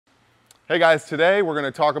Hey guys, today we're going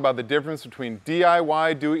to talk about the difference between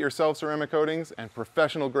DIY do-it-yourself ceramic coatings and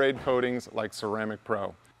professional grade coatings like Ceramic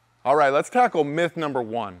Pro. All right, let's tackle myth number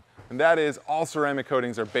one, and that is all ceramic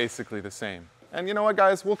coatings are basically the same. And you know what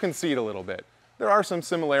guys, we'll concede a little bit. There are some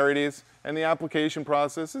similarities and the application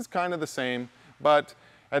process is kind of the same, but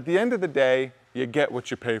at the end of the day, you get what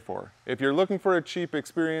you pay for. If you're looking for a cheap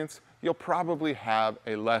experience, you'll probably have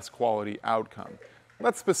a less quality outcome.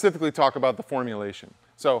 Let's specifically talk about the formulation.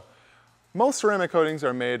 So, most ceramic coatings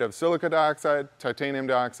are made of silica dioxide, titanium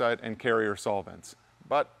dioxide, and carrier solvents.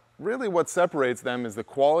 But really what separates them is the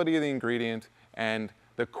quality of the ingredient and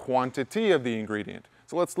the quantity of the ingredient.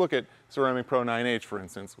 So let's look at Ceramic Pro 9H, for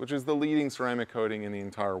instance, which is the leading ceramic coating in the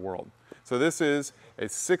entire world. So this is a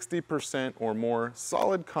 60% or more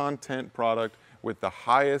solid content product with the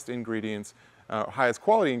highest ingredients, highest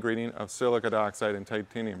quality ingredient of silica dioxide and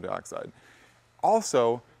titanium dioxide.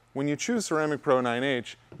 Also, when you choose Ceramic Pro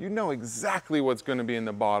 9H, you know exactly what's going to be in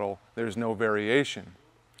the bottle. There's no variation.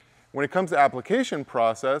 When it comes to application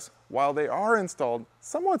process, while they are installed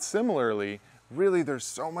somewhat similarly, really there's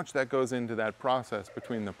so much that goes into that process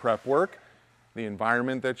between the prep work, the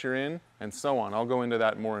environment that you're in, and so on. I'll go into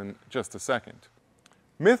that more in just a second.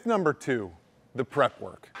 Myth number two, the prep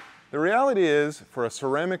work. The reality is, for a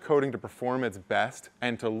ceramic coating to perform its best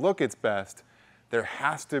and to look its best, there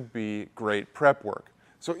has to be great prep work.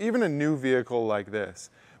 So even a new vehicle like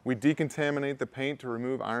this, we decontaminate the paint to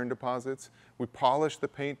remove iron deposits, we polish the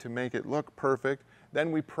paint to make it look perfect,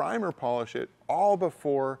 then we primer polish it all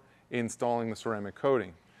before installing the ceramic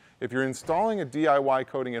coating. If you're installing a DIY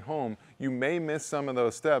coating at home, you may miss some of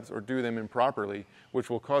those steps or do them improperly,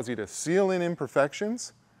 which will cause you to seal in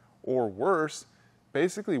imperfections, or worse,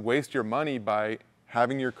 basically waste your money by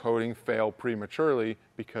having your coating fail prematurely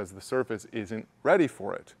because the surface isn't ready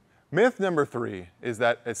for it. Myth number three is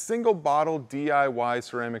that a single bottle DIY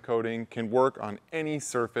ceramic coating can work on any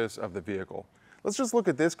surface of the vehicle. Let's just look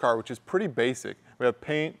at this car, which is pretty basic. We have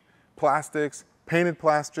paint, plastics, painted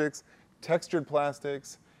plastics, textured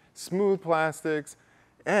plastics, smooth plastics,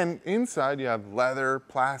 and inside you have leather,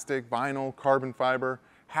 plastic, vinyl, carbon fiber.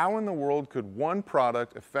 How in the world could one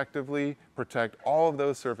product effectively protect all of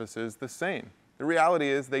those surfaces the same? The reality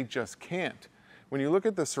is they just can't. When you look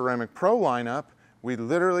at the Ceramic Pro lineup, we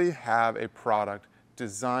literally have a product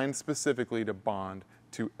designed specifically to bond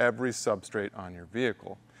to every substrate on your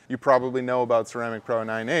vehicle. You probably know about Ceramic Pro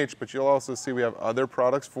 9H, but you'll also see we have other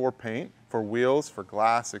products for paint, for wheels, for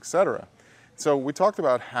glass, etc. So we talked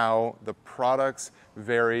about how the products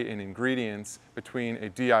vary in ingredients between a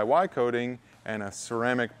DIY coating and a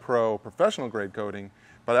Ceramic Pro professional grade coating,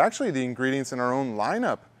 but actually the ingredients in our own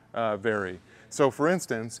lineup vary. So for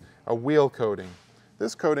instance, a wheel coating.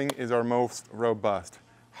 This coating is our most robust,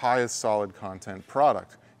 highest solid content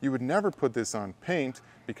product. You would never put this on paint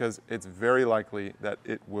because it's very likely that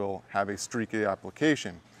it will have a streaky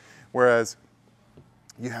application. Whereas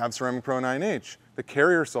you have Ceramic Pro 9H. The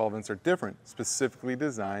carrier solvents are different, specifically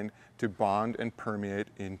designed to bond and permeate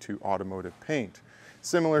into automotive paint.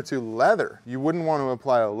 Similar to leather, you wouldn't want to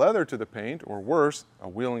apply a leather to the paint, or worse, a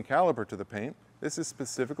wheel and caliper to the paint. This is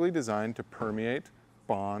specifically designed to permeate,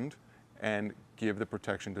 bond, and give the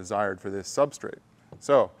protection desired for this substrate.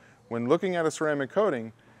 So, when looking at a ceramic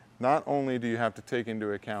coating, not only do you have to take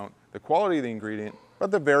into account the quality of the ingredient, but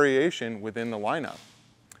the variation within the lineup.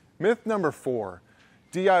 Myth number four,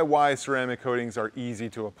 DIY ceramic coatings are easy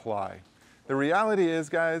to apply. The reality is,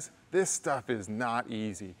 guys, this stuff is not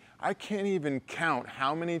easy. I can't even count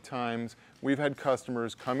how many times we've had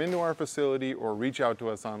customers come into our facility or reach out to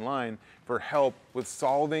us online for help with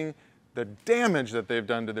solving the damage that they've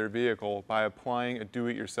done to their vehicle by applying a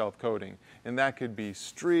do-it-yourself coating. And that could be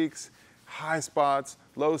streaks, high spots,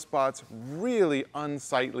 low spots, really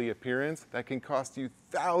unsightly appearance that can cost you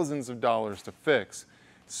thousands of dollars to fix.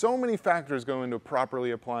 So many factors go into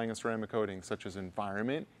properly applying a ceramic coating, such as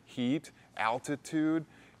environment, heat, altitude,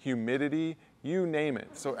 humidity, you name it.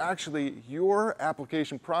 So actually, your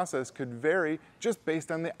application process could vary just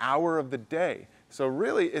based on the hour of the day. So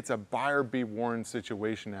really, it's a buyer beware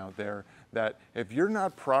situation out there that if you're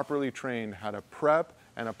not properly trained how to prep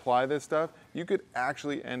and apply this stuff, you could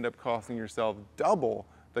actually end up costing yourself double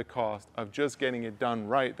the cost of just getting it done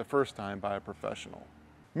right the first time by a professional.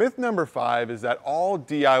 Myth number five is that all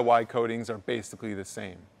DIY coatings are basically the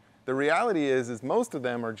same. The reality is most of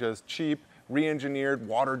them are just cheap, re-engineered,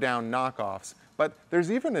 watered-down knockoffs. But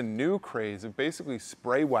there's even a new craze of basically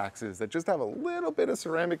spray waxes that just have a little bit of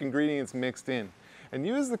ceramic ingredients mixed in. And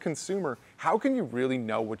you as the consumer, how can you really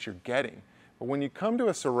know what you're getting? But when you come to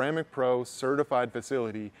a Ceramic Pro certified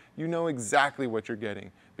facility, you know exactly what you're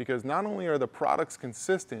getting, because not only are the products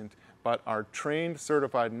consistent, but our trained,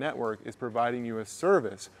 certified network is providing you a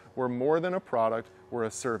service. We're more than a product, we're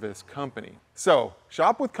a service company. So,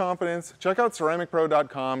 shop with confidence. Check out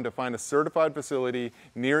ceramicpro.com to find a certified facility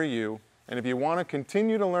near you. And if you want to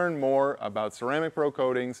continue to learn more about Ceramic Pro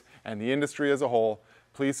coatings and the industry as a whole,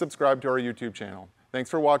 please subscribe to our YouTube channel. Thanks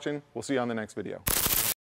for watching. We'll see you on the next video.